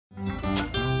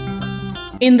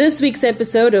In this week's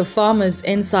episode of Farmers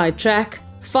Inside Track,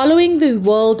 following the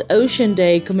World Ocean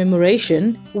Day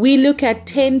commemoration, we look at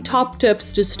 10 top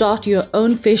tips to start your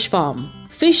own fish farm.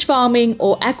 Fish farming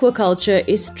or aquaculture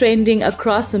is trending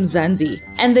across Mzansi,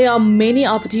 and there are many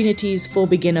opportunities for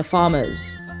beginner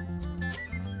farmers.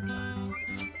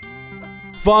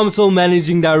 FarmSol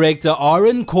Managing Director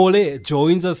Aaron Kole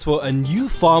joins us for a new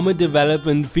farmer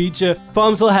development feature.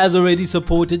 FarmSol has already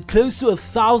supported close to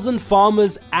 1,000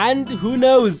 farmers, and who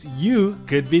knows, you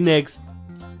could be next.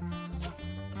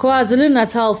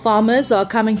 KwaZulu-Natal farmers are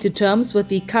coming to terms with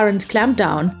the current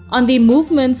clampdown on the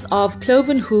movements of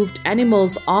cloven-hooved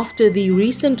animals after the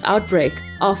recent outbreak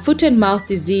of foot and mouth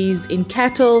disease in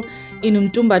cattle in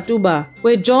Umtumbatuba.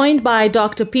 We're joined by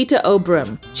Dr. Peter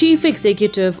Obram, Chief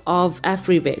Executive of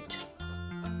AfriVet.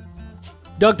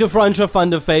 Dr. Francois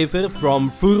van der Vyver from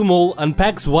Voermol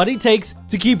unpacks what it takes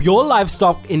to keep your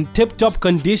livestock in tip-top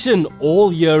condition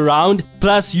all year round.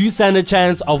 Plus, you stand a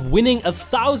chance of winning a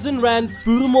 1,000 Rand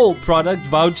Voermol product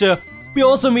voucher. We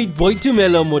also meet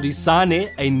Boitumelo Modisane,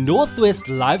 a Northwest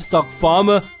livestock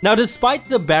farmer. Now, despite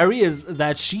the barriers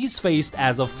that she's faced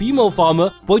as a female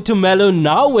farmer, Boitumelo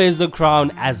now wears the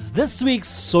crown as this week's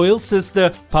soil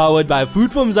sister, powered by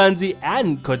Food from Mzansi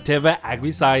and Corteva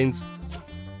Agriscience.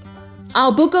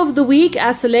 Our book of the week,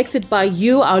 as selected by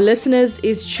you, our listeners,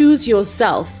 is Choose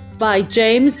Yourself by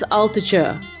James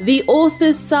Altucher. The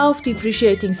author's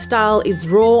self-depreciating style is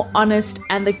raw, honest,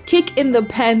 and the kick in the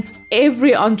pants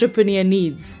every entrepreneur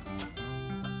needs.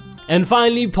 And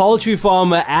finally, poultry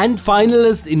farmer and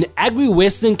finalist in Agri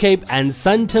Western Cape and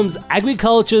Santam's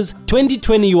Agriculture's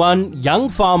 2021 Young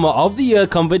Farmer of the Year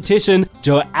competition,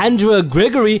 Joandra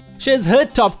Gregory shares her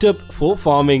top tip for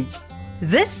farming.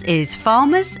 This is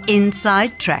Farmers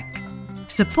Inside Track,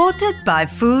 supported by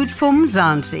Food from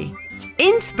Mzansi.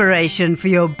 Inspiration for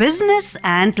your business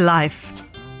and life.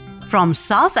 From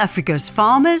South Africa's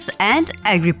farmers and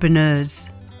agripreneurs.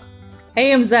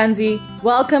 Hey Mzansi,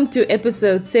 welcome to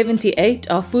episode 78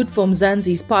 of Food for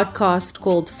Mzansi's podcast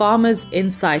called Farmers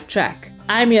Inside Track.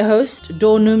 I'm your host,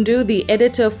 Dawn Numdu, the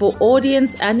editor for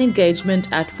audience and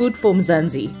engagement at Food for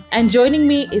Mzansi. And joining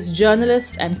me is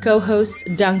journalist and co-host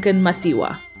Duncan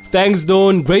Masiwa. Thanks,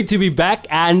 Dawn. Great to be back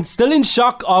and still in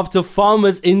shock after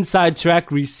Farmers Inside Track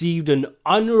received an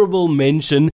honorable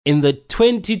mention in the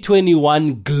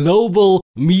 2021 Global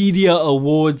Media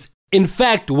Awards. In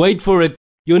fact, wait for it.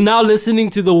 You're now listening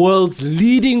to the world's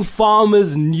leading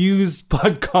farmers news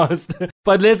podcast.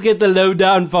 But let's get the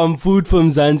lowdown from Food from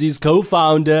Mzansi's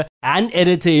co-founder and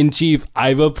editor-in-chief,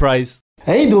 Ivor Price.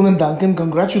 Hey, Dawn and Duncan,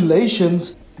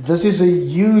 congratulations. This is a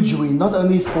huge win, not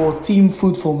only for Team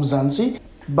Food for Mzansi,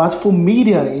 but for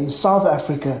media in South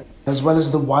Africa, as well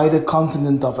as the wider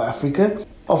continent of Africa.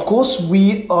 Of course,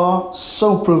 we are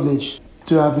so privileged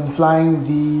to have been flying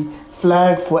the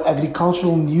flag for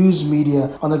agricultural news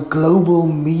media on a global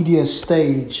media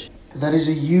stage. That is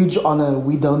a huge honor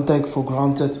we don't take for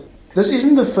granted. This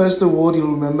isn't the first award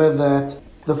you'll remember that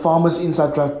the Farmers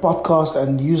Inside Track podcast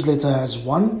and newsletter has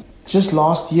won. Just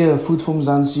last year, Food for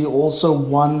Mzansi also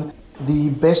won the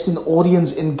Best in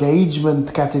Audience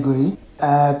Engagement category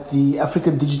at the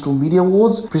African Digital Media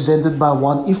Awards, presented by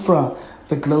One IFRA,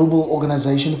 the global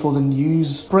organization for the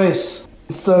news press.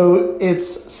 So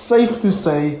it's safe to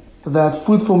say that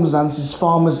Food for Mzansi's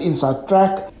Farmers Inside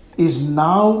Track is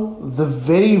now the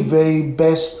very, very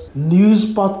best news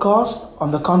podcast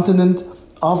on the continent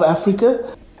of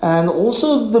Africa, and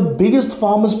also the biggest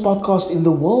farmers podcast in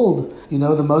the world. You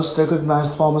know, the most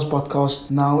recognized farmers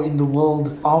podcast now in the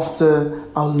world after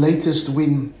our latest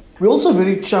win. We're also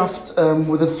very chuffed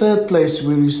with the third place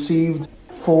we received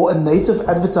for a native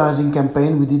advertising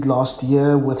campaign we did last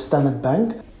year with Standard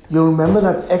Bank. You'll remember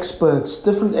that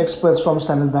different experts from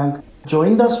Standard Bank,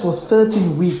 joined us for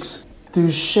 13 weeks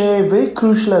to share very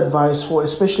crucial advice for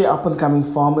especially up-and-coming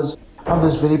farmers on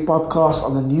this very podcast,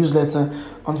 on the newsletter,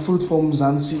 on Food for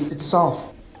Mzansi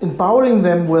itself, empowering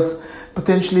them with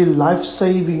potentially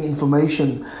life-saving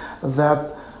information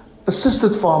that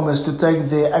assisted farmers to take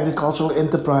their agricultural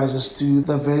enterprises to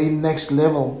the very next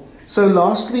level. So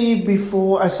lastly,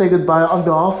 before I say goodbye, on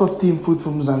behalf of Team Food for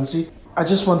Mzansi, I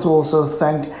just want to also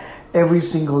thank every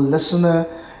single listener,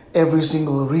 every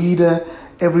single reader,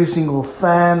 every single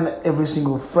fan, every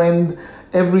single friend,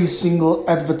 every single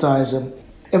advertiser,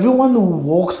 everyone who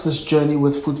walks this journey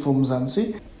with Food for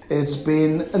Mzansi. It's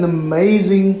been an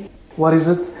amazing,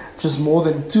 just more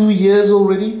than 2 years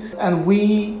already, and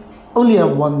we only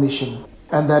have one mission,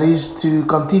 and that is to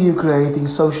continue creating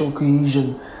social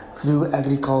cohesion through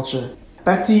agriculture.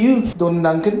 Back to you, Dawn and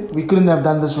Duncan. We couldn't have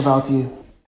done this without you.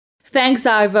 Thanks,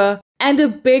 Ivor. And a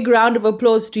big round of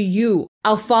applause to you,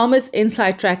 our Farmers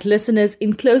Inside Track listeners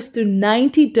in close to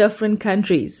 90 different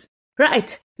countries.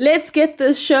 Right, let's get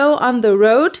this show on the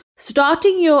road.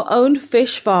 Starting your own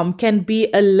fish farm can be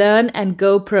a learn and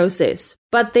go process,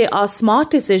 but there are smart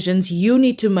decisions you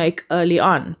need to make early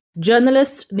on.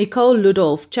 Journalist Nicole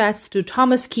Ludolf chats to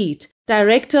Thomas Keat,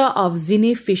 director of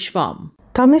Zini Fish Farm.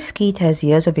 Thomas Keat has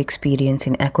years of experience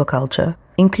in aquaculture,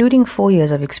 including 4 years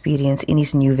of experience in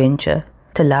his new venture,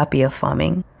 tilapia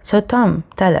farming. So Tom,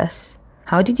 tell us,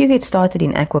 how did you get started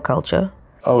in aquaculture?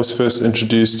 I was first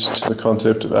introduced to the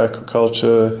concept of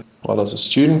aquaculture while I was a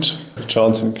student. A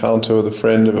chance encounter with a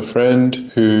friend of a friend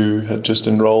who had just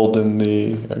enrolled in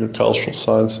the agricultural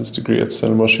sciences degree at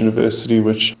Stellenbosch University,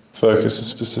 which focuses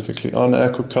specifically on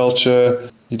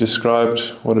aquaculture. He described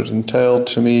what it entailed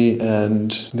to me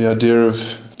and the idea of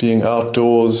being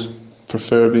outdoors,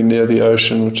 preferably near the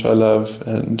ocean, which I love,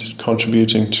 and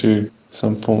contributing to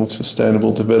some form of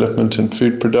sustainable development and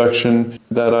food production.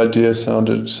 That idea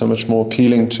sounded so much more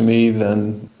appealing to me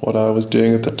than what I was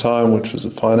doing at the time, which was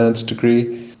a finance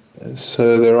degree.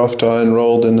 So thereafter I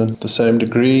enrolled in the same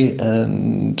degree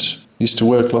and used to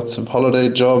work lots of holiday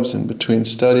jobs in between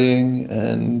studying,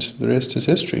 and the rest is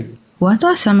history. What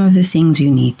are some of the things you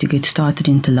need to get started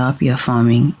in tilapia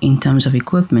farming in terms of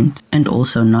equipment and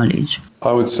also knowledge?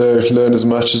 I would say learn as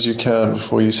much as you can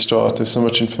before you start. There's so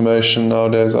much information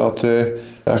nowadays out there.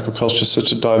 Aquaculture is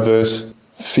such a diverse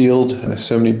field, and there's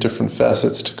so many different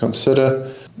facets to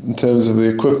consider. In terms of the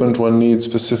equipment one needs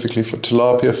specifically for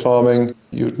tilapia farming,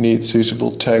 you would need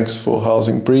suitable tanks for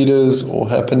housing breeders or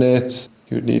happinets.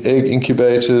 You would need egg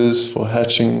incubators for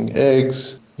hatching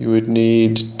eggs. You would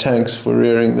need tanks for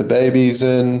rearing the babies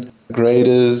in,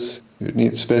 graders. You would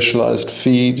need specialized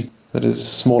feed that is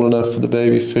small enough for the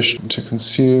baby fish to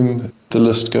consume. The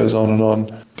list goes on and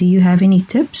on. Do you have any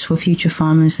tips for future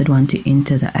farmers that want to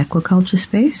enter the aquaculture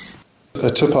space? A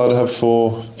tip I'd have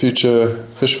for future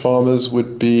fish farmers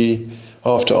would be,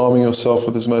 after arming yourself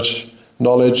with as much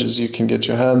knowledge as you can get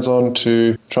your hands on,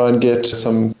 to try and get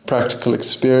some practical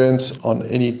experience on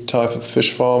any type of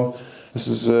fish farm. This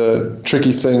is a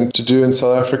tricky thing to do in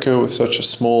South Africa with such a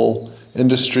small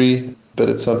industry, but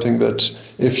it's something that,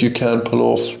 if you can pull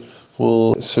off,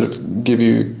 will sort of give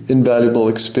you invaluable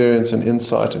experience and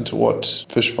insight into what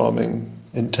fish farming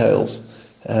entails,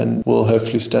 and will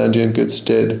hopefully stand you in good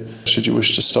stead should you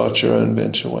wish to start your own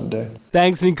venture one day.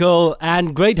 Thanks, Nicole,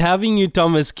 and great having you,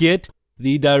 Thomas Keat,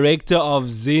 the director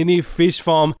of Zini Fish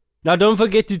Farm. Now, don't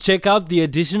forget to check out the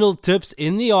additional tips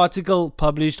in the article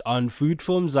published on Food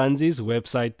for Mzansi's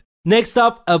website. Next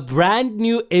up, a brand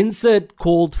new insert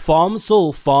called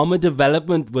FarmSol Farmer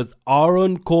Development with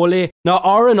Aaron Kole. Now,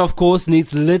 Aaron, of course,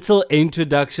 needs little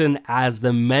introduction as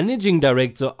the managing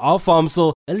director of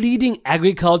FarmSol, a leading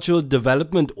agricultural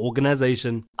development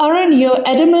organization. Aaron, you're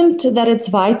adamant that it's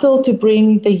vital to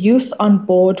bring the youth on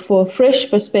board for a fresh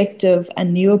perspective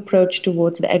and new approach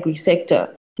towards the agri sector.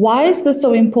 Why is this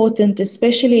so important,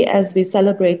 especially as we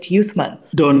celebrate Youth Month?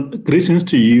 Don, greetings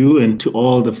to you and to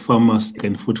all the farmers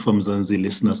and Food for Mzansi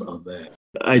listeners out there.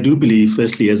 I do believe,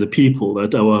 firstly, as a people,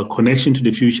 that our connection to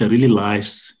the future really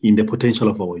lies in the potential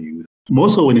of our youth. More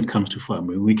so when it comes to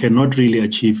farming, we cannot really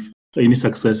achieve any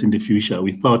success in the future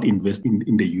without investing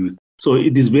in the youth. So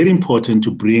it is very important to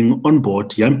bring on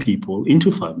board young people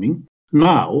into farming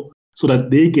now, so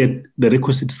that they get the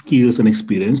requisite skills and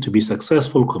experience to be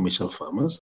successful commercial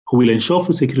farmers who will ensure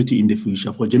food security in the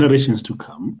future for generations to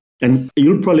come. And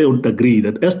you'll probably would agree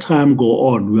that as time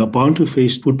goes on, we are bound to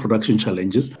face food production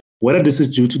challenges, whether this is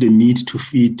due to the need to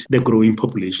feed the growing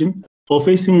population or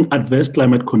facing adverse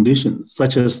climate conditions,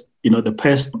 such as the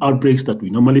pest outbreaks that we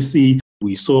normally see.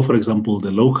 We saw, for example,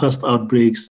 the locust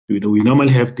outbreaks. We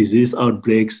normally have disease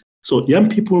outbreaks. So young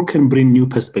people can bring new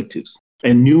perspectives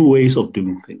and new ways of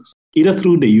doing things, either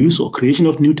through the use or creation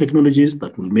of new technologies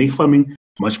that will make farming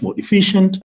much more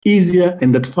efficient, easier,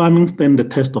 and that farming stand the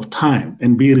test of time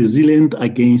and be resilient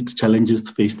against challenges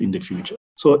faced in the future.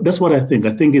 So that's what I think.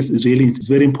 I think it's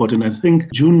very important. I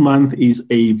think June month is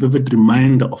a vivid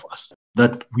reminder of us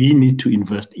that we need to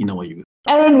invest in our youth.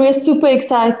 Aaron, we're super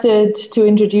excited to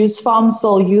introduce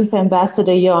FarmSol Youth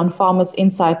Ambassador here on Farmers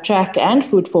Inside Track and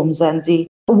Food for Mzansi.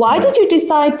 Why did you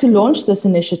decide to launch this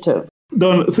initiative?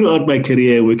 Don, throughout my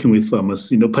career working with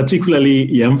farmers,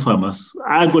 particularly young farmers,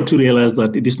 I got to realize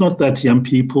that it is not that young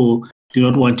people do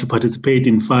not want to participate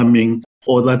in farming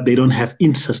or that they don't have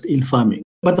interest in farming,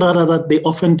 but rather that they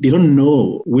don't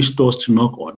know which doors to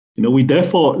knock on. We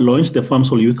therefore launched the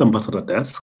FarmSol Youth Ambassador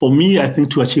Desk. For me, I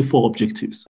think to achieve 4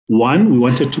 objectives. 1, we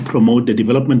wanted to promote the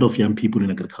development of young people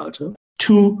in agriculture.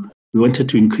 2, we wanted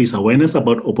to increase awareness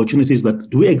about opportunities that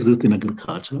do exist in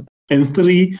agriculture. And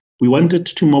 3, we wanted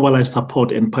to mobilize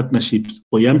support and partnerships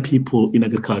for young people in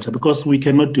agriculture because we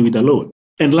cannot do it alone.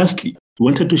 And lastly, we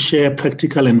wanted to share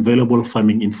practical and valuable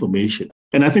farming information.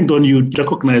 And I think, Don, you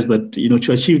recognize that,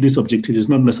 to achieve this objective is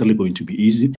not necessarily going to be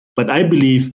easy. But I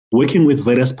believe working with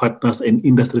various partners and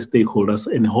industry stakeholders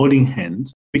and holding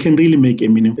hands, we can really make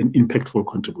an impactful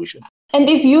contribution. And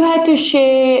if you had to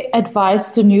share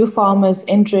advice to new farmers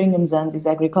entering Mzansi's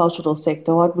agricultural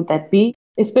sector, what would that be?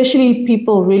 Especially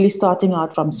people really starting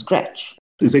out from scratch.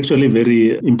 It's actually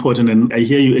very important. And I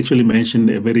hear you actually mention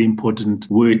a very important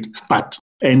word, start.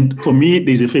 And for me,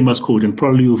 there's a famous quote, and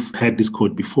probably you've heard this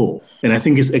quote before. And I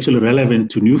think it's actually relevant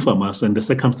to new farmers and the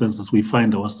circumstances we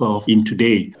find ourselves in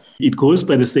today. It goes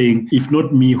by the saying, if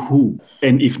not me, who?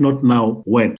 And if not now,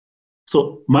 when?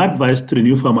 So my advice to the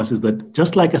new farmers is that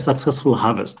just like a successful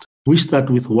harvest, we start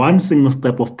with one single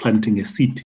step of planting a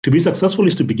seed. To be successful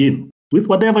is to begin with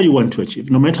whatever you want to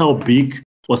achieve, no matter how big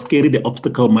or scary the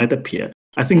obstacle might appear.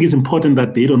 I think it's important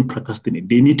that they don't procrastinate.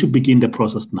 They need to begin the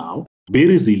process now, be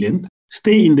resilient,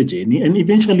 stay in the journey, and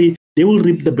eventually they will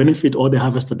reap the benefit or the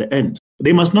harvest at the end.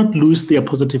 They must not lose their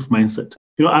positive mindset.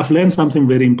 I've learned something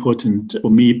very important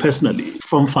for me personally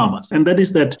from farmers, and that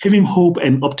is that having hope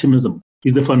and optimism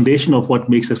is the foundation of what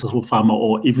makes a successful farmer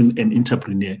or even an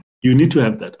entrepreneur. You need to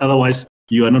have that. Otherwise,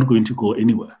 you are not going to go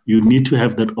anywhere. You need to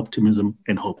have that optimism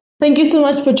and hope. Thank you so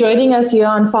much for joining us here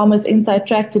on Farmers Inside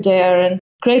Track today, Aaron.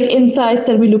 Great insights,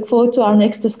 and we look forward to our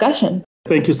next discussion.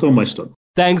 Thank you so much, Don.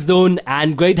 Thanks, Don,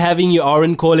 and great having you,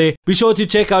 Aaron Kole. Be sure to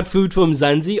check out Food for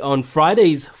Mzansi on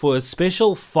Fridays for a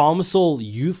special Farmersol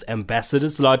Youth Ambassador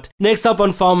slot. Next up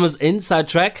on Farmers Inside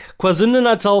Track,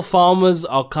 KwaZulu-Natal farmers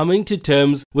are coming to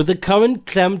terms with the current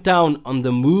clampdown on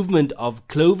the movement of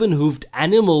cloven-hoofed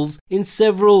animals in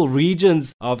several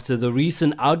regions after the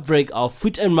recent outbreak of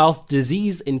foot and mouth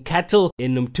disease in cattle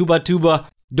in Mtuba.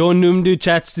 Don Numdu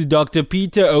chats to Dr.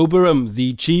 Peter Oberum,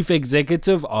 the Chief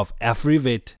Executive of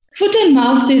AfriVet. Foot and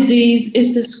mouth disease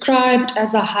is described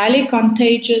as a highly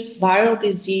contagious viral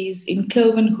disease in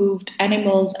cloven-hoofed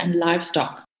animals and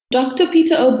livestock. Dr.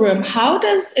 Peter Oberum, how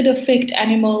does it affect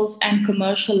animals and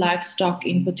commercial livestock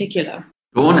in particular?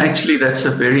 Dawn, actually, that's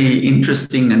a very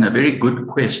interesting and a very good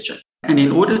question. And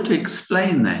in order to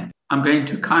explain that, I'm going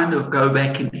to kind of go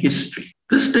back in history.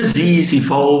 This disease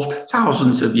evolved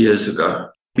thousands of years ago,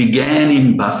 began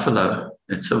in buffalo.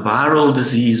 It's a viral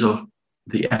disease of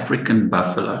the African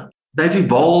buffalo. They've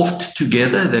evolved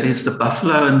together, that is the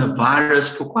buffalo and the virus,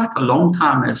 for quite a long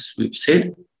time, as we've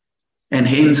said, and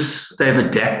hence they've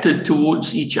adapted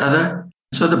towards each other.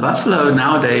 So the buffalo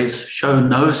nowadays show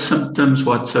no symptoms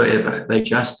whatsoever. They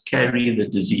just carry the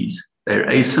disease. They're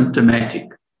asymptomatic.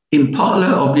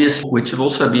 Impala, obviously, which have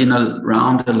also been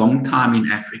around a long time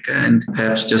in Africa, and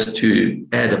perhaps just to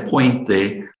add a point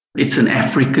there, it's an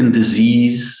African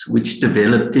disease which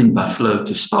developed in buffalo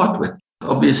to start with.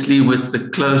 Obviously, with the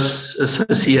close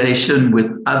association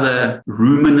with other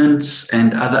ruminants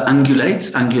and other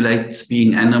ungulates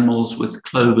being animals with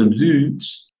cloven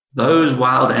hooves, those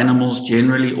wild animals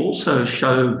generally also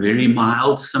show very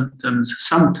mild symptoms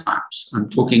sometimes. I'm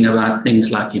talking about things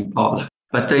like impala.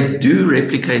 But they do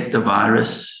replicate the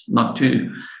virus, not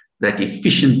to that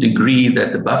efficient degree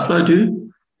that the buffalo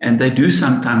do, and they do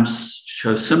sometimes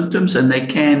show symptoms, and they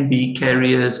can be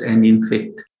carriers and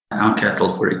infect our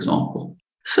cattle, for example.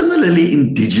 Similarly,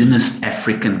 indigenous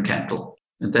African cattle,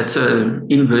 and that's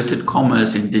inverted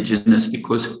commas indigenous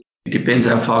because it depends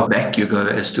how far back you go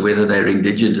as to whether they're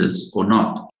indigenous or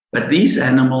not. But these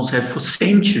animals have for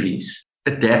centuries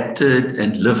adapted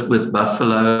and lived with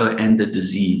buffalo and the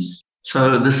disease.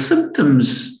 So the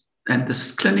symptoms and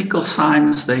the clinical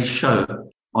signs they show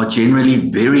are generally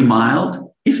very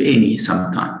mild, if any,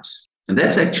 sometimes. And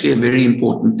that's actually a very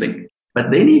important thing. But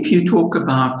then if you talk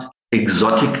about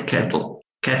exotic cattle,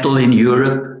 cattle in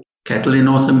Europe, cattle in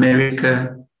North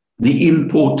America, the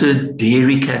imported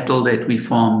dairy cattle that we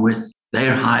farm with,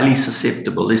 they're highly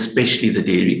susceptible, especially the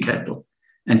dairy cattle,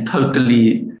 and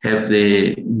totally have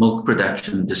their milk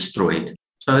production destroyed.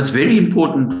 So it's very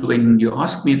important when you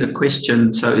ask me the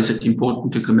question, so is it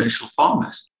important to commercial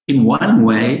farmers? In one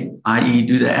way, i.e.,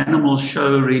 do the animals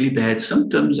show really bad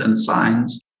symptoms and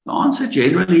signs? The answer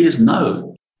generally is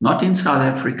no, not in South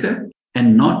Africa,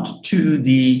 and not to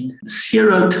the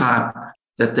serotype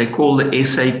that they call the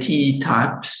SAT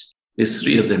types. There's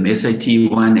three of them, SAT1,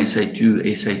 SAT2,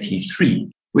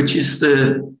 SAT3, which is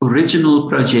the original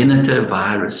progenitor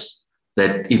virus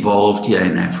that evolved here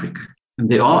in Africa. And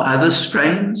there are other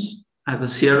strains, other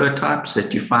serotypes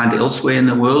that you find elsewhere in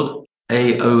the world,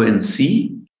 A, O, and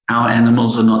C. Our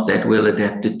animals are not that well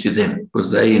adapted to them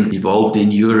because they evolved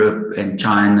in Europe and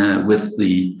China with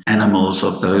the animals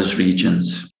of those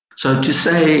regions. So to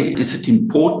say, is it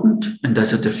important and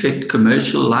does it affect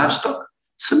commercial livestock?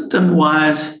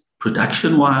 Symptom-wise,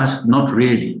 production-wise, not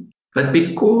really. But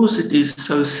because it is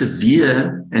so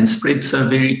severe and spread so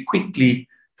very quickly,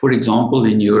 for example,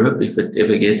 in Europe, if it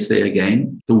ever gets there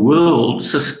again, the world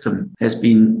system has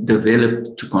been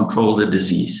developed to control the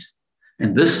disease.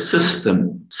 And this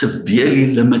system severely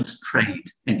limits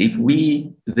trade. And if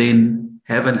we then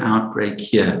have an outbreak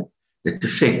here that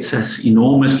affects us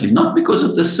enormously, not because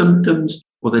of the symptoms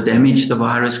or the damage the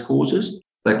virus causes,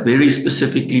 but very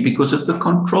specifically because of the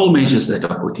control measures that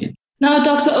are put in. Now,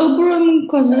 Dr. Oberam,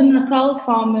 KwaZulu-Natal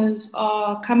farmers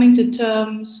are coming to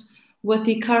terms with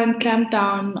the current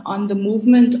clampdown on the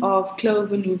movement of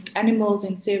cloven-hoofed animals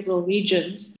in several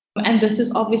regions. And this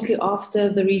is obviously after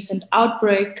the recent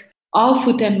outbreak of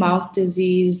foot and mouth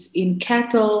disease in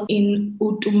cattle in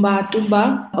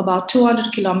Utumba, about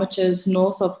 200 kilometers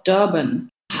north of Durban.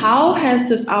 How has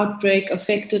this outbreak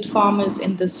affected farmers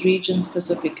in this region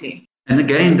specifically? And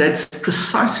again, that's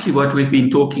precisely what we've been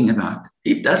talking about.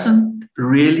 It doesn't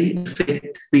really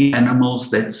affect the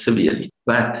animals that severely,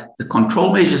 but the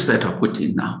control measures that are put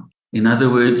in now, in other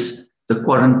words, the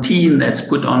quarantine that's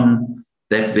put on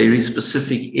that very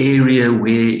specific area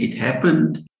where it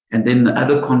happened, and then the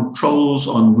other controls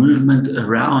on movement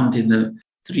around in the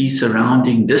 3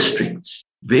 surrounding districts,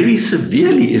 very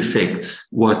severely affects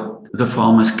what the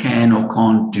farmers can or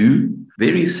can't do,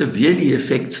 very severely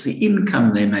affects the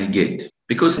income they may get.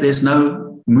 Because there's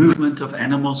no movement of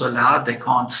animals allowed, they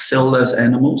can't sell those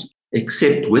animals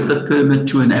except with a permit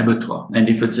to an abattoir. And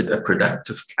if it's a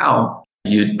productive cow,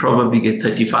 you'd probably get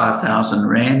 35,000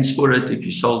 rands for it if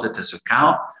you sold it as a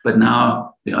cow. But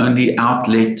now the only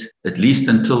outlet, at least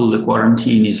until the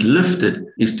quarantine is lifted,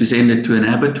 is to send it to an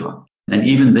abattoir. And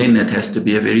even then it has to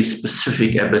be a very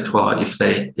specific abattoir if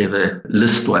they ever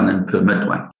list one and permit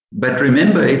one. But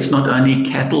remember, it's not only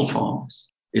cattle farms.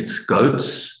 It's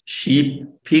goats, sheep,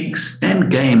 pigs,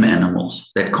 and game animals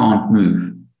that can't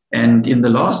move. And in the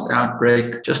last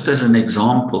outbreak, just as an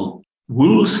example,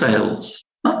 wool sales,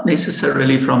 not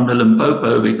necessarily from the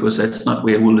Limpopo because that's not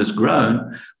where wool is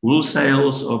grown, wool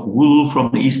sales of wool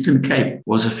from the Eastern Cape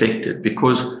was affected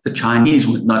because the Chinese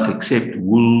would not accept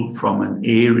wool from an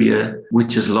area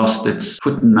which has lost its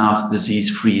foot and mouth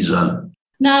disease-free zone.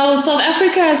 Now, South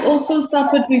Africa has also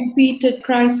suffered repeated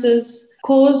crises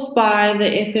caused by the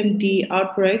FMD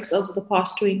outbreaks over the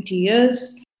past 20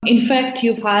 years. In fact,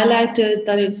 you've highlighted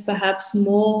that it's perhaps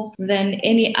more than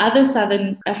any other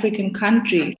Southern African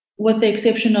country, with the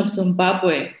exception of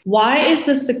Zimbabwe. Why is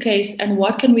this the case, and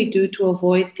what can we do to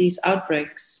avoid these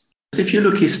outbreaks? If you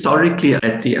look historically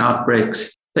at the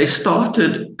outbreaks, they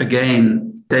started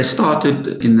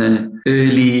in the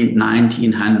early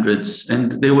 1900s,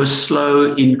 and there were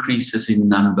slow increases in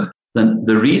number.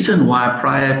 The reason why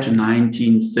prior to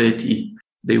 1930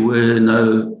 there were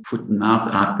no foot and mouth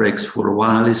outbreaks for a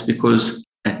while is because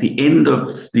at the end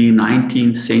of the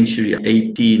 19th century,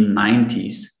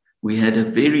 1890s, we had a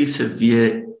very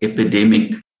severe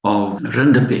epidemic of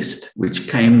rinderpest, which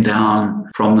came down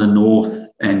from the north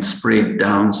and spread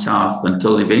down south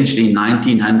until eventually in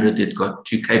 1900 it got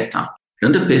to Cape Town.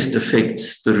 Rinderpest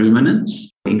affects the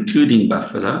ruminants, including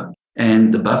buffalo,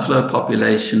 and the buffalo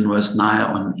population was nigh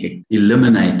on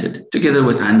eliminated, together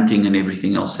with hunting and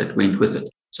everything else that went with it.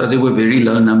 So there were very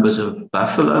low numbers of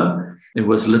buffalo. There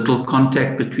was little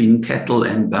contact between cattle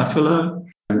and buffalo.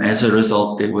 And as a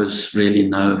result, there was really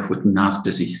no foot and mouth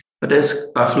disease. But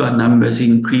as buffalo numbers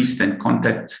increased and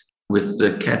contact with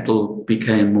the cattle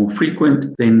became more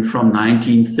frequent, then from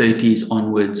 1930s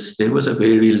onwards, there was a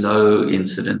very low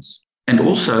incidence. And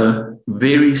also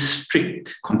very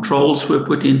strict controls were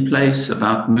put in place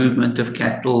about movement of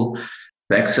cattle,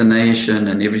 vaccination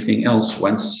and everything else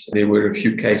once there were a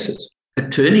few cases. A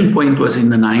turning point was in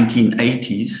the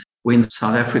 1980s when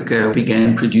South Africa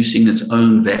began producing its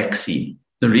own vaccine.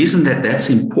 The reason that that's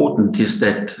important is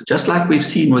that just like we've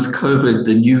seen with COVID,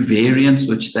 the new variants,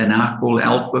 which they now call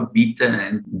Alpha, Beta,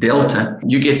 and Delta,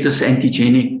 you get this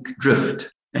antigenic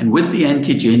drift. And with the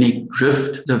antigenic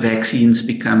drift, the vaccines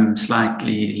become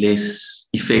slightly less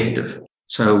effective.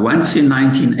 So once in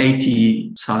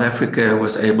 1980, South Africa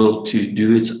was able to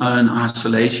do its own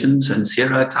isolations and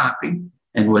serotyping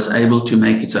and was able to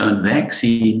make its own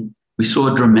vaccine, we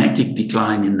saw a dramatic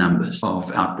decline in numbers of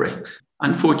outbreaks.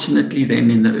 Unfortunately, then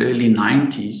in the early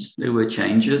 90s, there were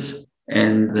changes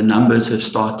and the numbers have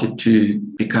started to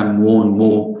become more and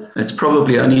more. It's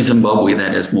probably only Zimbabwe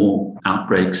that has more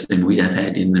outbreaks than we have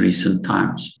had in the recent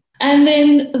times. And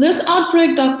then this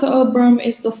outbreak, Dr. Oberam,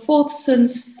 is the fourth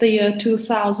since the year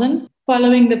 2000,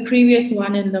 following the previous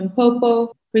one in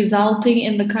Limpopo, resulting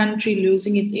in the country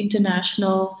losing its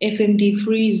international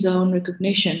FMD-free zone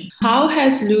recognition. How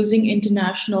has losing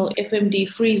international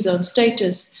FMD-free zone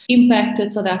status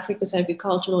impacted South Africa's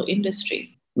agricultural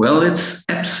industry? Well, it's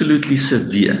absolutely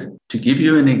severe. To give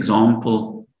you an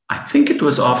example, I think it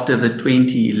was after the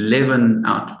 2011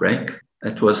 outbreak.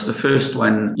 It was the first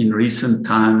one in recent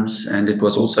times, and it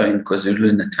was also in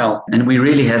KwaZulu-Natal. And we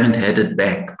really haven't had it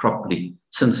back properly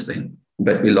since then.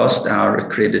 But we lost our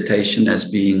accreditation as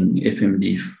being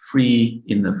FMD-free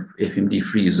in the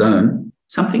FMD-free zone.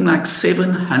 Something like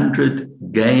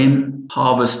 700 game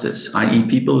harvesters, i.e.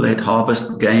 people that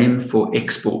harvest game for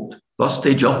export, lost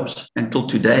their jobs. Until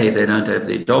today, they don't have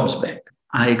their jobs back.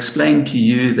 I explained to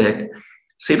you that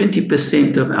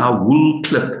 70% of our wool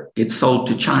clip gets sold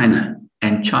to China,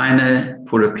 and China,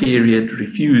 for a period,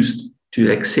 refused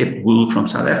to accept wool from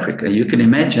South Africa. You can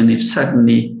imagine if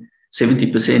suddenly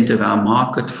 70% of our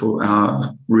market for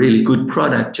our really good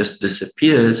product just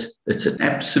disappears, it's an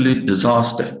absolute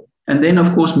disaster. And then,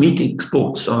 of course, meat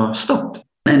exports are stopped.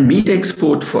 And meat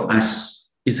export for us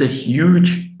is a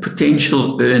huge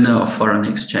potential earner of foreign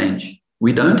exchange.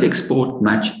 We don't export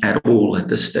much at all at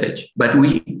this stage, but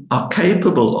we are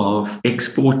capable of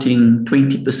exporting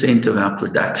 20% of our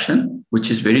production, which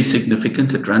is very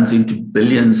significant. It runs into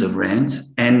billions of rands,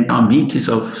 and our meat is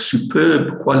of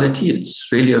superb quality.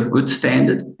 It's really of good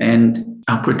standard, and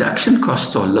our production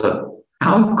costs are low.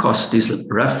 Our cost is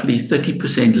roughly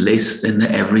 30% less than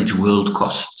the average world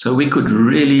cost. So we could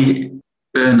really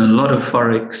earn a lot of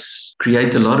forex,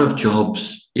 create a lot of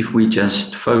jobs, if we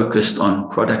just focused on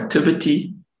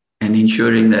productivity and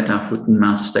ensuring that our foot and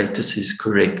mouth status is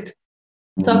correct.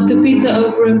 Dr. Peter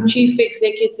Oberum, Chief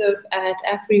Executive at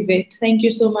AfriVet, thank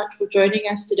you so much for joining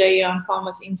us today on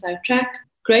Farmers Inside Track.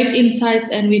 Great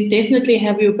insights, and we definitely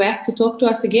have you back to talk to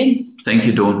us again. Thank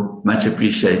you, Dawn. Much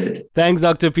appreciated. Thanks,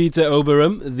 Dr. Peter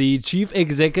Oberum, the Chief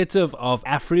Executive of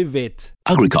AfriVet.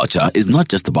 Agriculture is not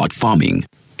just about farming.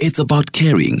 It's about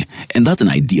caring, and that's an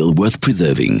ideal worth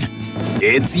preserving.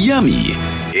 It's yummy,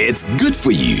 it's good for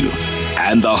you,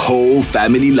 and the whole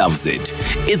family loves it.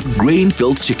 It's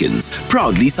grain-filled chickens,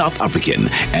 proudly South African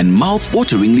and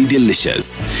mouth-wateringly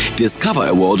delicious. Discover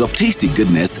a world of tasty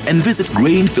goodness and visit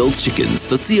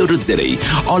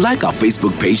grainfilledchickens.co.za or like our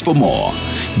Facebook page for more.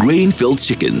 Grain-filled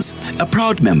Chickens, a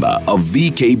proud member of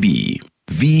VKB.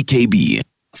 VKB,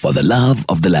 for the love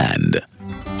of the land.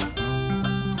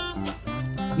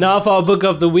 Now for our book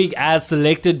of the week as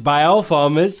selected by our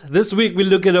farmers. This week we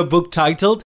look at a book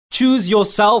titled Choose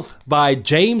Yourself by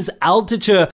James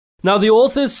Altucher. Now the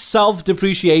author's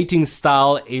self-depreciating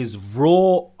style is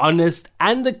raw, honest,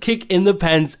 and the kick in the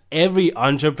pants every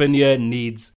entrepreneur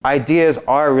needs. Ideas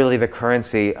are really the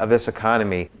currency of this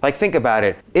economy. Like, think about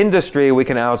it. Industry we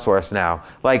can outsource now.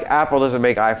 Like, Apple doesn't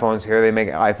make iPhones here, they make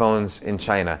iPhones in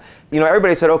China. You know,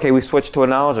 everybody said, okay, we switched to a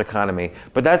knowledge economy,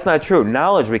 but that's not true.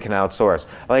 Knowledge we can outsource.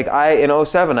 Like, in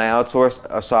 2007, I outsourced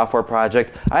a software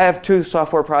project. I have 2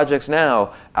 software projects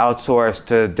now outsourced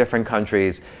to different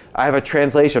countries. I have a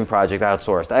translation project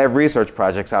outsourced. I have research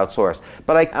projects outsourced.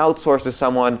 But I outsource to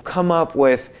someone, come up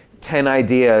with 10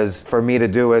 ideas for me to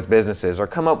do as businesses, or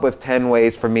come up with 10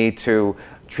 ways for me to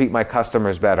treat my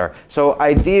customers better. So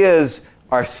ideas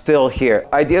are still here.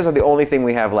 Ideas are the only thing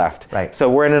we have left. Right. So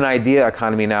we're in an idea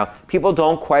economy now. People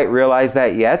don't quite realize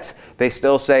that yet. They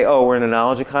still say, oh, we're in a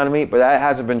knowledge economy, but that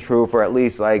hasn't been true for at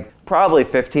least probably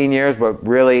 15 years, but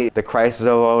really the crisis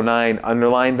of 2009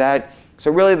 underlined that. So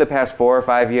really the past 4 or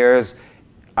 5 years,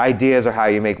 ideas are how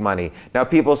you make money. Now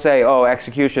people say, oh,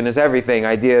 execution is everything,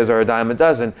 ideas are a dime a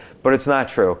dozen, but it's not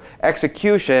true.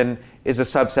 Execution is a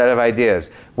subset of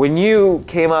ideas. When you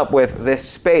came up with this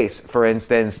space, for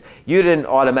instance, you didn't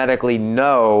automatically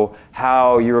know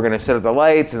how you were going to set up the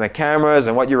lights and the cameras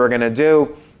and what you were going to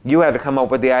do. You had to come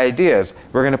up with the ideas.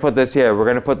 We're going to put this here. We're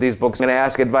going to put these books. We're going to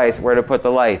ask advice where to put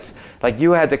the lights. Like,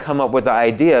 you had to come up with the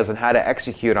ideas on how to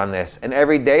execute on this. And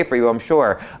every day for you, I'm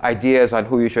sure, ideas on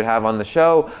who you should have on the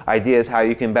show, ideas how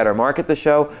you can better market the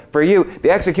show. For you,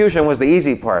 the execution was the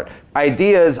easy part.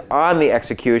 Ideas on the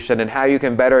execution and how you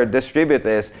can better distribute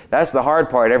this, that's the hard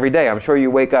part every day. I'm sure you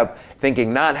wake up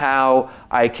thinking not how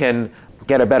I can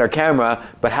get a better camera,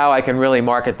 but how I can really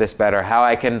market this better, how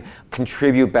I can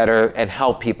contribute better and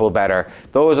help people better.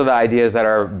 Those are the ideas that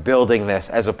are building this,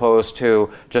 as opposed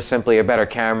to just simply a better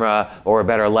camera or a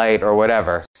better light or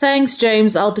whatever. Thanks,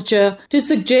 James Altucher. To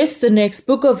suggest the next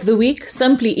book of the week,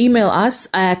 simply email us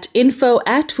at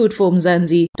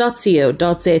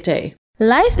info@foodformzansi.co.za.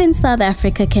 Life in South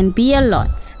Africa can be a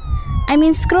lot. I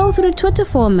mean, scroll through Twitter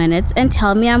for a minute and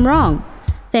tell me I'm wrong.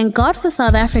 Thank God for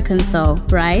South Africans though,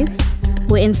 right?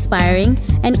 We're inspiring,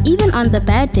 and even on the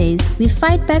bad days, we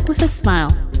fight back with a smile.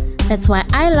 That's why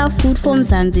I love Food for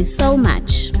Mzansi so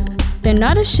much. They're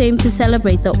not ashamed to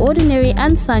celebrate the ordinary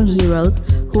unsung heroes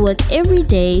who work every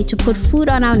day to put food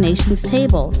on our nation's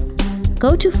tables.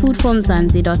 Go to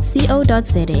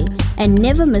foodformzansi.co.za and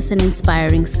never miss an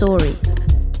inspiring story.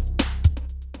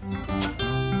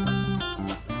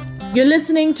 You're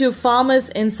listening to Farmers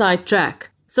Inside Track,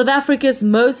 South Africa's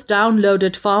most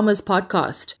downloaded farmers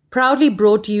podcast, proudly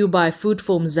brought to you by Food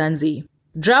for Mzansi.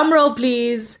 Drumroll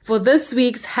please for this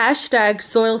week's hashtag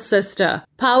Soil Sister,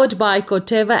 powered by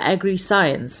Corteva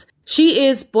Agri-Science. She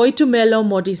is Boitumelo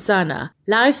Modisana,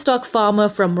 livestock farmer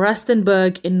from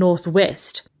Rustenburg in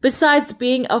Northwest. Besides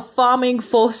being a farming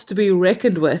force to be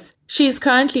reckoned with, she is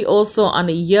currently also on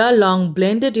a year-long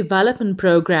blended development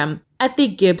program at the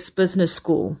Gibbs Business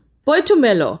School.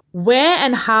 Boitumelo, where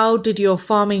and how did your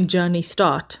farming journey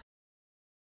start?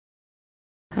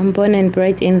 I'm born and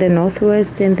bred in the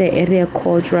Northwest in the area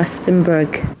called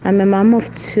Rustenburg. I'm a mom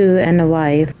of 2 and a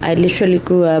wife. I literally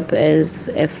grew up as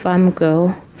a farm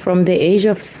girl. From the age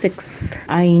of 6,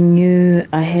 I knew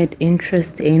I had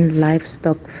interest in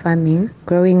livestock farming.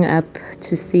 Growing up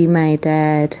to see my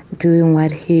dad doing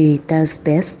what he does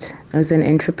best as an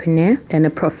entrepreneur and a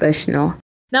professional.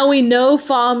 Now we know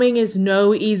farming is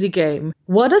no easy game.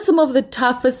 What are some of the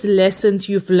toughest lessons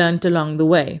you've learned along the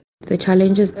way? The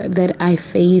challenges that I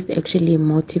faced actually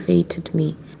motivated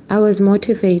me. I was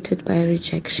motivated by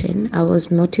rejection. I was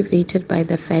motivated by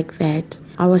the fact that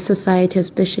our society,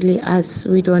 especially us,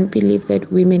 we don't believe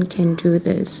that women can do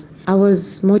this. I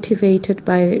was motivated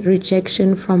by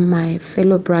rejection from my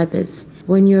fellow brothers.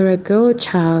 When you're a girl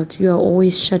child, you are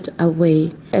always shut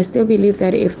away. I still believe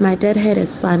that if my dad had a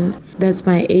son that's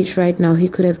my age right now, he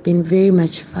could have been very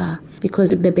much far, because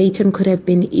the baton could have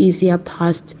been easier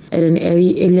passed at an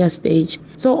earlier stage.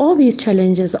 So all these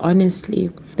challenges, honestly,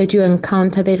 that you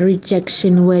encounter, that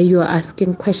rejection where you're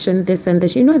asking questions, this and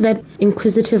this, that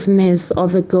inquisitiveness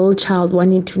of a girl child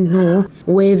wanting to know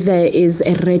where there is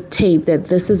a red tape, that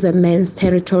this is a man's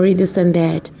territory, this and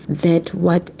that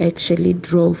what actually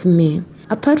drove me.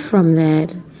 Apart from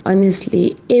that,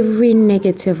 honestly, every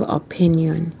negative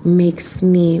opinion makes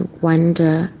me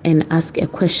wonder and ask a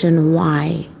question,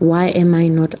 why? Why am I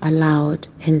not allowed?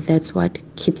 And that's what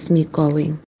keeps me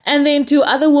going. And then to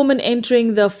other women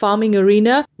entering the farming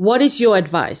arena, what is your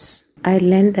advice? I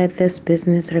learned that this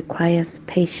business requires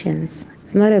patience.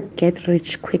 It's not a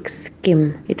get-rich-quick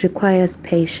scheme. It requires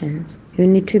patience. You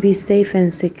need to be safe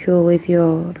and secure with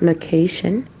your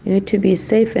location. You need to be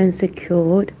safe and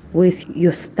secured with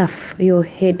your staff, your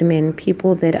headmen,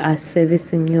 people that are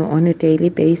servicing you on a daily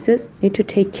basis. You need to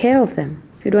take care of them.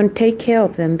 If you don't take care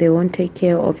of them, they won't take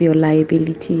care of your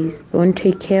liabilities. They won't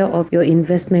take care of your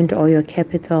investment or your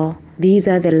capital. These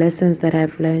are the lessons that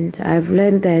I've learned. I've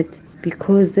learned that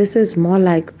because this is more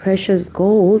like precious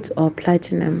gold or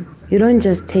platinum. You don't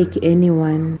just take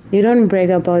anyone. You don't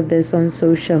brag about this on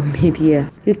social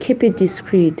media. You keep it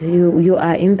discreet. You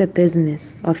are in the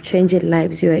business of changing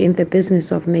lives. You are in the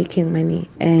business of making money.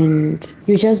 And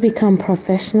you just become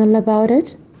professional about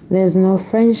it. There's no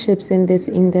friendships in this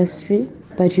industry,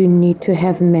 but you need to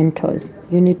have mentors.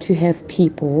 You need to have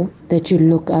people that you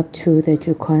look up to, that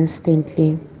you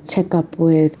constantly check up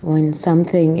with when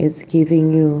something is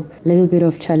giving you a little bit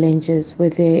of challenges.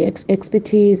 With their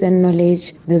expertise and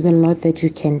knowledge, there's a lot that you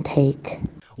can take.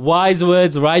 Wise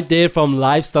words right there from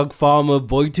livestock farmer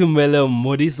Boitumelo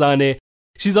Modisane.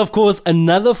 She's of course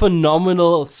another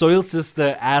phenomenal soil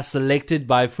sister as selected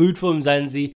by Food for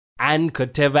Mzansi and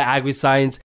Corteva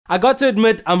Agri-Science. I got to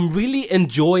admit, I'm really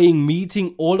enjoying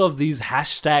meeting all of these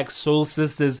hashtag soil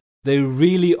sisters. They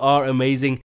really are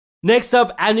amazing. Next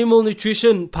up, animal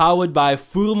nutrition powered by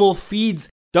Voermol Feeds.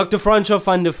 Dr. Francois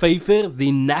van der Vyver,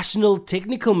 the National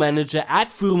Technical Manager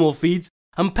at Voermol Feeds,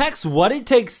 unpacks what it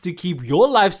takes to keep your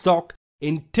livestock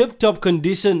in tip-top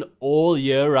condition all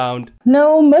year round.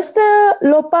 Now, Mr.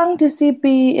 Lopang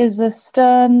Disipi is a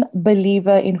stern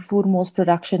believer in Voermol's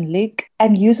production lick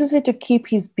and uses it to keep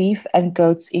his beef and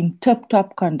goats in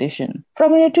tip-top condition.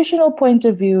 From a nutritional point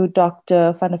of view,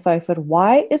 Dr. van der Vyver,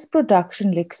 why is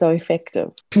production lick so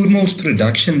effective? Voermol's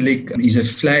production lick is a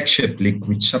flagship lick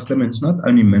which supplements not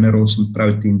only minerals and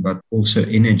protein but also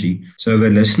energy. So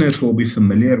the listeners will be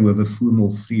familiar with the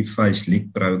Voermol Free Phase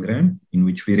Lick program, in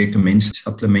which we recommend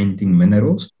supplementing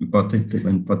minerals,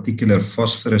 in particular particular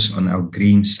phosphorus on our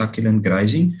green succulent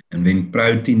grazing, and then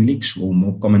protein licks, or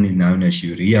more commonly known as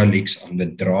urea licks, on the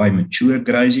dry mature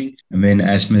grazing. And then,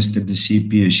 as Mr.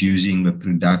 DeCipi is using the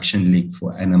production lick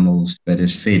for animals that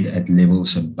is fed at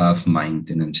levels above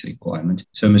maintenance requirements.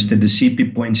 So Mr.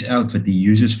 DeCipi points out that he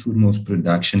uses Voermal's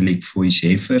production lick for his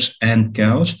heifers and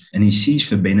cows, and he sees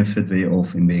the benefit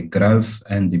thereof in their growth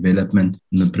and development,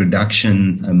 in the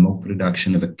production, milk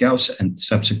production of the cows, and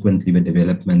subsequently the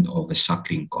development of a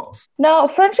suckling calf. Now,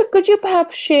 Fransha, could you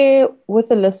perhaps share with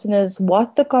the listeners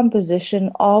what the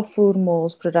composition of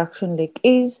Voermal's production lick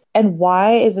is and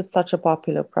why is it such a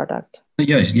popular product?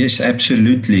 Yes,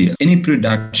 absolutely. Any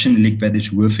production lick that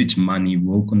is worth its money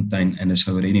will contain, and as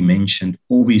I already mentioned,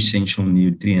 all the essential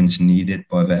nutrients needed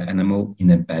by the animal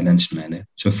in a balanced manner.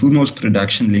 So Voermal's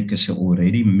production lick is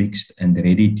already mixed and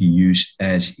ready to use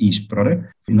as is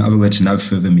product. In other words, no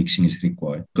further mixing is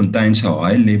required. It contains a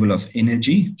high level of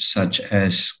energy, such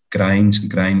as grains,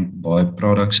 grain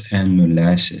byproducts, and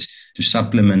molasses, to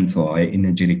supplement the high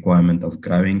energy requirement of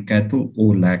growing cattle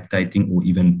or lactating or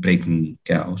even pregnant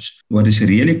cows. What is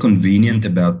really convenient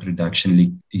about production lick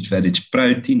is that its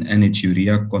protein and its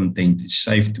urea content is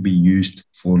safe to be used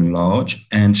for large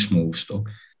and small stock.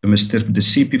 So Mr.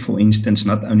 DeCipi, for instance,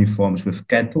 not only farms with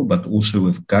cattle, but also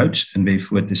with goats, and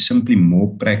therefore it is simply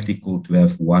more practical to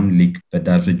have one lick that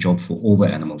does the job for all the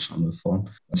animals on the farm.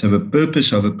 So the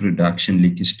purpose of a production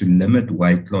lick is to limit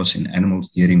weight loss in animals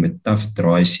during the tough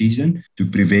dry season, to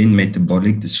prevent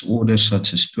metabolic disorders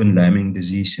such as twin lambing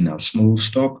disease in our small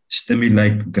stock,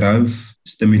 stimulate growth,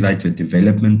 stimulate the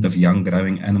development of young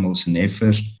growing animals and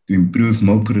heifers, to improve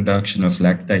milk production of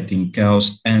lactating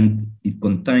cows, and it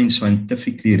contains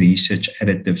scientifically researched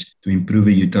additives to improve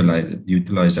the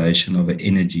utilization of the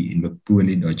energy in the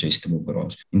poorly digestible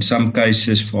grass. In some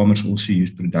cases, farmers also use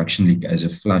production lick as a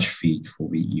flush feed for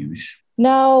the use.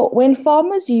 Now, when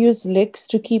farmers use licks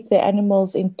to keep their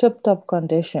animals in tip-top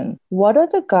condition, what are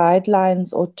the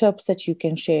guidelines or tips that you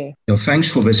can share?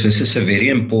 Thanks for this. This is a very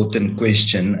important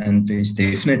question, and there's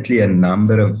definitely a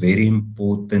number of very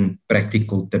important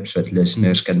practical tips that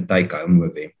listeners can take home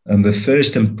with them. The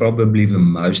first and probably the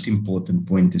most important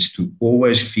point is to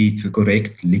always feed the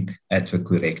correct lick at the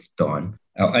correct time.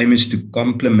 Our aim is to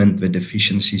complement the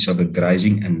deficiencies of the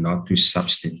grazing and not to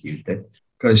substitute it.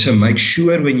 Okay, so make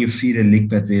sure when you feed a lick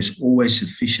that there's always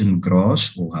sufficient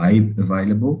grass or hay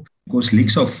available, because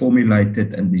licks are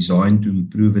formulated and designed to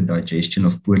improve the digestion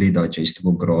of poorly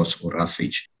digestible grass or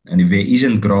roughage. And if there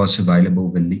isn't grass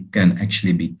available, the lick can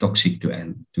actually be toxic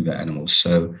to the animals.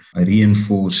 So I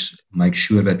reinforce, make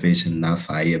sure that there's enough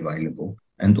hay available.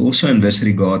 And also in this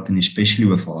regard, and especially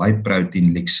with high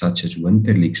protein licks such as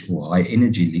winter licks or high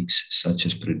energy licks such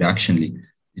as production lick,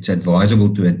 it's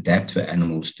advisable to adapt the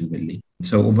animals to the lick.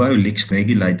 So although licks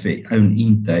regulate their own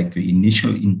intake, the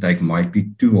initial intake might be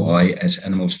too high as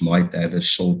animals might have a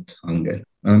salt hunger.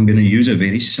 I'm going to use a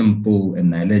very simple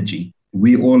analogy.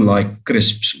 We all like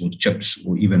crisps or chips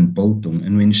or even biltong,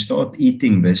 and when you start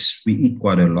eating this, we eat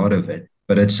quite a lot of it.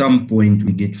 But at some point,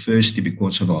 we get thirsty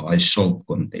because of our high salt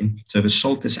content. So the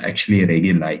salt is actually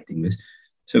regulating this.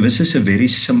 So this is a very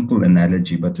simple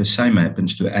analogy, but the same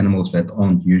happens to animals that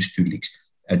aren't used to licks.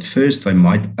 At first, they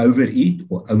might overeat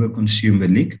or overconsume the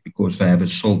lick because they have a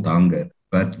salt hunger.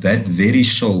 But that very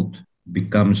salt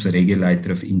becomes the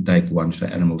regulator of intake once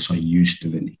the animals are used to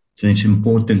the lick. So it's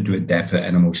important to adapt the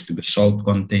animals to the salt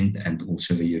content and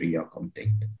also the urea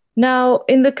content. Now,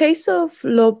 in the case of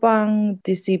Lobang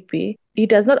DeCipi, he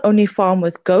does not only farm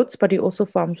with goats, but he also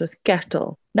farms with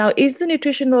cattle. Now, is the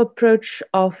nutritional approach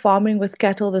of farming with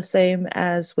cattle the same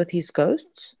as with his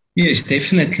goats? Yes,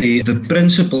 definitely. The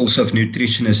principles of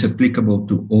nutrition is applicable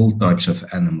to all types of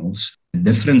animals. The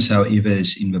difference, however,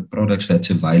 is in the products that's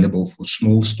available for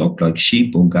small stock like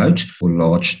sheep or goats, or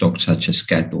large stock such as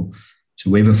cattle.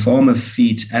 So where the farmer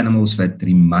feeds animals that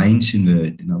remains in the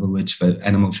herd, in other words, the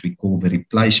animals we call the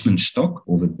replacement stock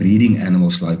or the breeding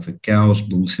animals like the cows,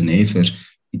 bulls and heifers,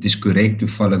 it is correct to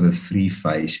follow the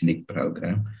 3-phase lick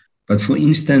program. But for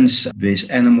instance, there's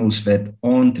animals that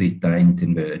aren't retained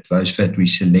in the herd, those that we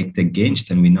select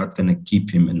against, and we're not going to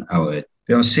keep them in our herd.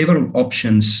 There are several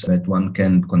options that one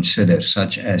can consider,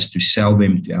 such as to sell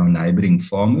them to our neighboring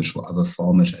farmers or other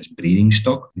farmers as breeding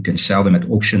stock. We can sell them at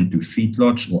auction to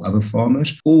feedlots or other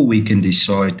farmers, or we can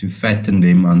decide to fatten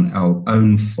them on our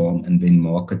own farm and then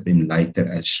market them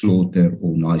later as slaughter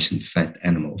or nicely fat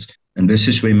animals. And this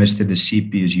is where Mr.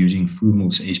 DeCipi is using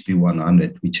Voermal's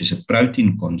SP100, which is a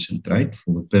protein concentrate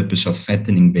for the purpose of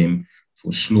fattening them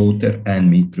for slaughter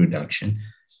and meat production.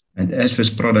 And as this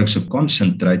product's a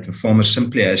concentrate, the farmer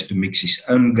simply has to mix his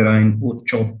own grain or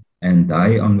chop and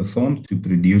dye on the farm to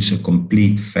produce a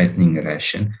complete fattening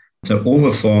ration. So all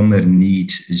the farmer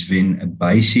needs is then a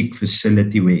basic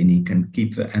facility where he can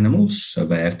keep the animals. So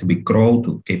they have to be kraal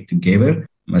or kept together,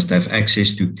 must have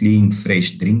access to clean,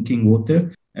 fresh drinking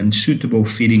water, and suitable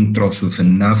feeding troughs with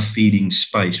enough feeding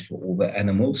space for all the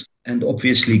animals, and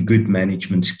obviously good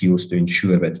management skills to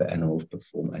ensure that the animals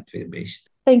perform at their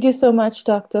best. Thank you so much,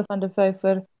 Dr. van der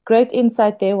Vyver. Great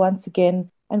insight there once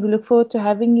again, and we look forward to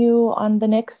having you on the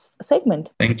next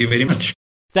segment. Thank you very much.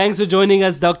 Thanks for joining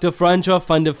us, Dr. Francois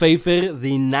van der Vyver,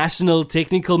 the National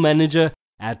Technical Manager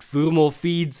at Voermol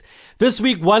Feeds. This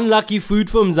week, one lucky Food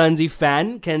for Mzansi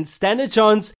fan can stand a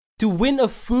chance to win a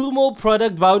Voermol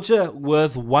product voucher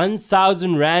worth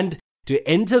 1,000 Rand. To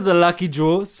enter the lucky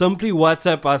draw, simply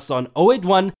WhatsApp us on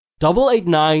 081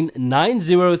 889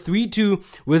 9032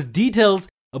 with details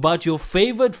about your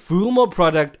favorite Voermol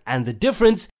product and the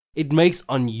difference it makes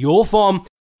on your farm.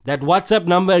 That WhatsApp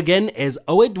number again is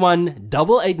 081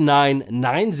 889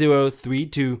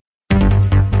 9032.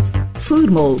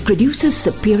 Voermol produces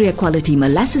superior quality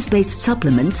molasses-based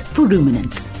supplements for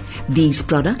ruminants. These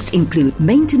products include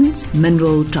maintenance,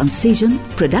 mineral transition,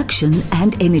 production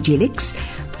and energy licks,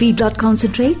 feedlot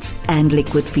concentrates and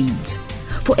liquid feeds.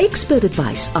 For expert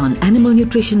advice on animal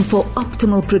nutrition for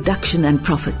optimal production and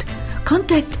profit,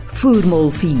 contact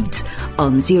Voermol Feeds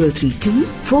on 032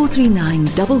 439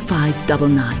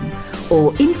 5599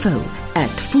 or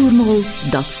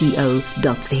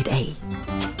info@voermol.co.za.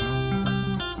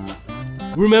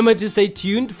 Remember to stay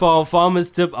tuned for our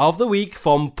Farmer's Tip of the Week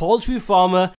from poultry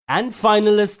farmer and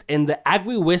finalist in the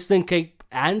Agri Western Cape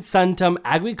and Santam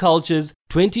Agriculture's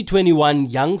 2021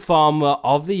 Young Farmer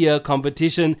of the Year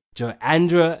competition,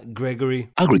 Joandra Gregory.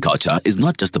 Agriculture is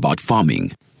not just about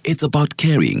farming, it's about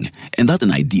caring, and that's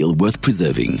an ideal worth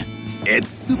preserving. It's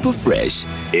super fresh,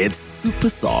 it's super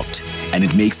soft, and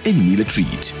it makes a meal a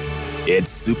treat.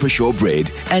 It's Super Sure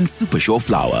Bread and Super Sure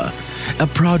Flour, a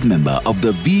proud member of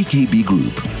the VKB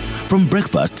Group. From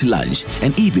breakfast to lunch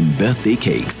and even birthday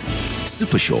cakes,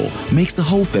 Super Sure makes the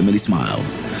whole family smile.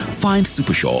 Find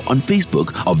Super Sure on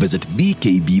Facebook or visit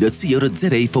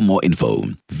vkb.co.za for more info.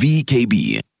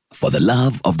 VKB, for the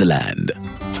love of the land.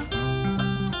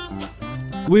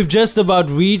 We've just about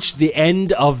reached the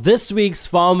end of this week's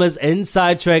Farmers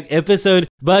Inside Track episode,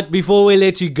 but before we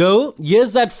let you go,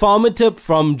 here's that farmer tip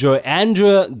from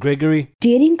Joandra Gregory.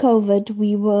 During COVID,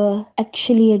 we were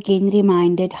actually again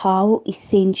reminded how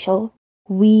essential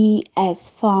we as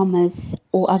farmers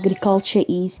or agriculture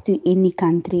is to any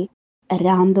country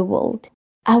around the world.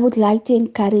 I would like to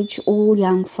encourage all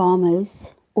young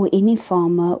farmers or any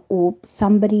farmer or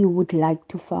somebody who would like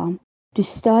to farm to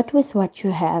start with what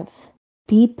you have.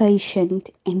 Be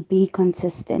patient and be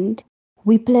consistent.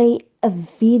 We play a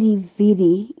very,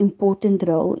 very important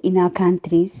role in our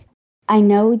countries. I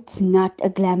know it's not a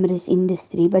glamorous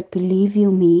industry, but believe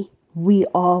you me, we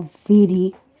are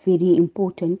very, very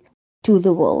important to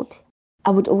the world. I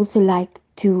would also like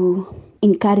to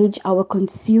encourage our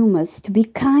consumers to be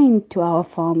kind to our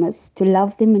farmers, to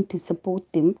love them and to support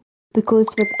them.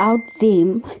 Because without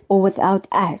them, or without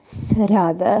us,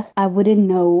 rather, I wouldn't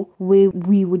know where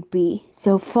we would be.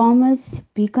 So farmers,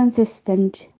 be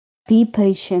consistent, be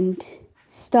patient,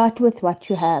 start with what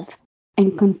you have,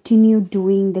 and continue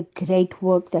doing the great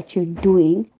work that you're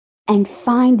doing, and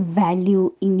find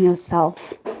value in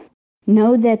yourself.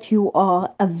 Know that you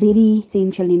are a very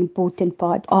essential and important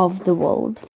part of the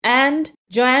world. And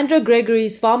Joandra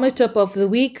Gregory's Farmer Tip of the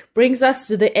Week brings us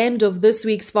to the end of this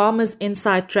week's Farmers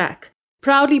Inside Track,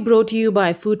 proudly brought to you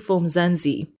by Food for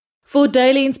Mzansi. For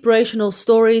daily inspirational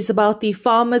stories about the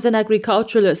farmers and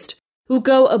agriculturalists who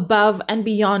go above and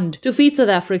beyond to feed South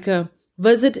Africa,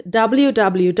 visit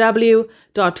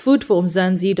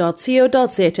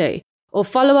www.foodformzansi.co.za or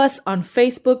follow us on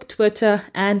Facebook, Twitter,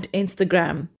 and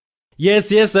Instagram.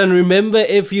 Yes, and remember,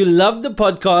 if you love the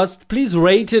podcast, please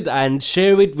rate it and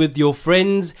share it with your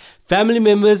friends, family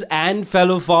members, and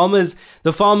fellow farmers.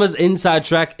 The Farmers Inside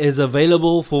Track is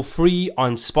available for free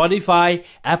on Spotify,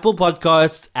 Apple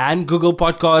Podcasts, and Google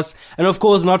Podcasts, and of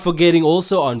course, not forgetting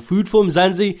also on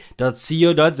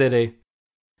foodformzansi.co.za.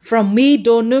 From me,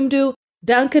 Dawn Numdu,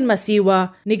 Duncan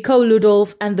Masiwa, Nicole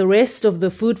Ludolf, and the rest of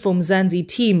the Food for Mzansi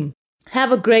team,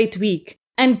 have a great week.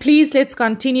 And please, let's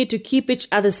continue to keep each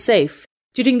other safe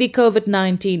during the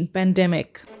COVID-19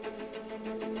 pandemic.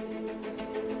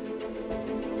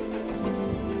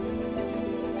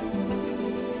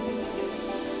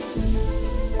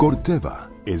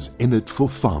 Corteva is in it for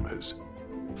farmers,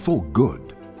 for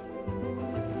good.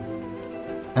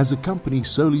 As a company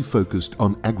solely focused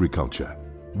on agriculture,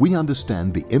 we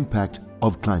understand the impact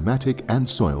of climatic and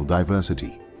soil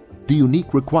diversity, the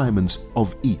unique requirements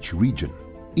of each region,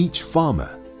 each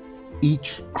farmer,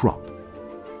 each crop.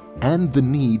 and the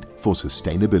need for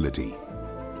sustainability.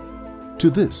 To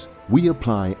this, we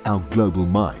apply our global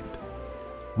mind.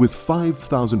 With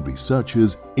 5,000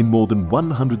 researchers in more than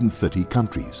 130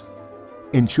 countries,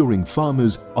 ensuring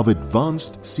farmers of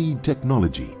advanced seed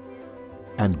technology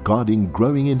and guarding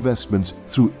growing investments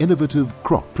through innovative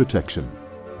crop protection.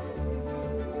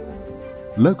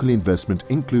 Local investment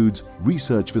includes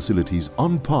research facilities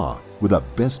on par with the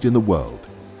best in the world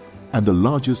and the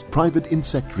largest private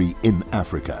insectary in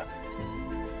Africa.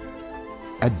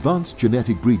 Advanced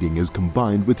genetic breeding is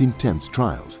combined with intense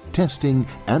trials, testing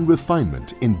and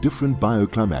refinement in different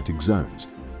bioclimatic zones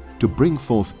to bring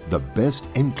forth the best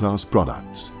in-class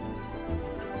products.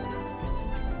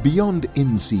 Beyond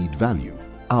in-seed value,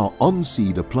 our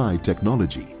on-seed applied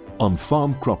technology,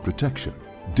 on-farm crop protection,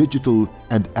 digital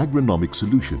and agronomic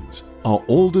solutions are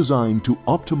all designed to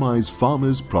optimize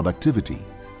farmers' productivity,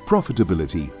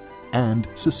 profitability and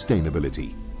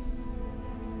sustainability.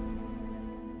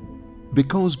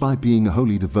 Because by being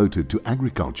wholly devoted to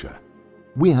agriculture,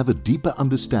 we have a deeper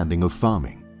understanding of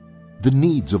farming, the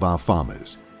needs of our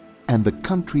farmers, and the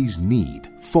country's need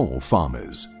for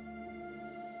farmers.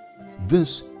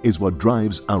 This is what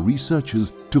drives our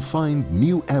researchers to find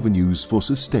new avenues for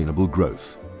sustainable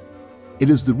growth. It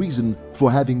is the reason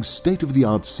for having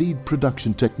state-of-the-art seed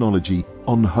production technology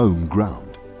on home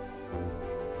ground.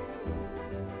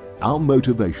 Our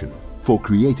motivation for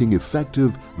creating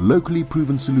effective, locally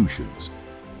proven solutions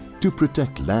to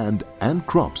protect land and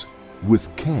crops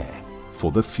with care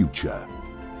for the future.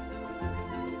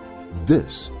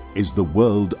 This is the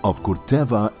world of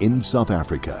Corteva in South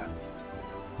Africa.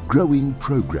 Growing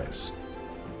progress,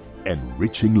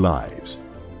 enriching lives,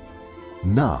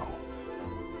 now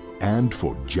and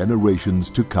for generations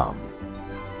to come.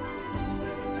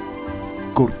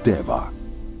 Corteva,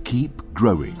 keep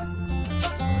growing.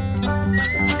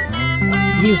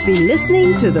 You've been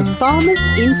listening to the Farmers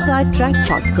Inside Track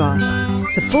podcast,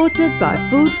 supported by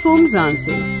Food for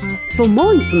Mzansi. For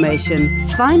more information,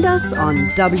 find us on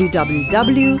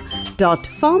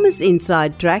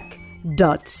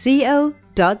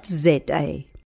www.farmersinsidetrack.co.za.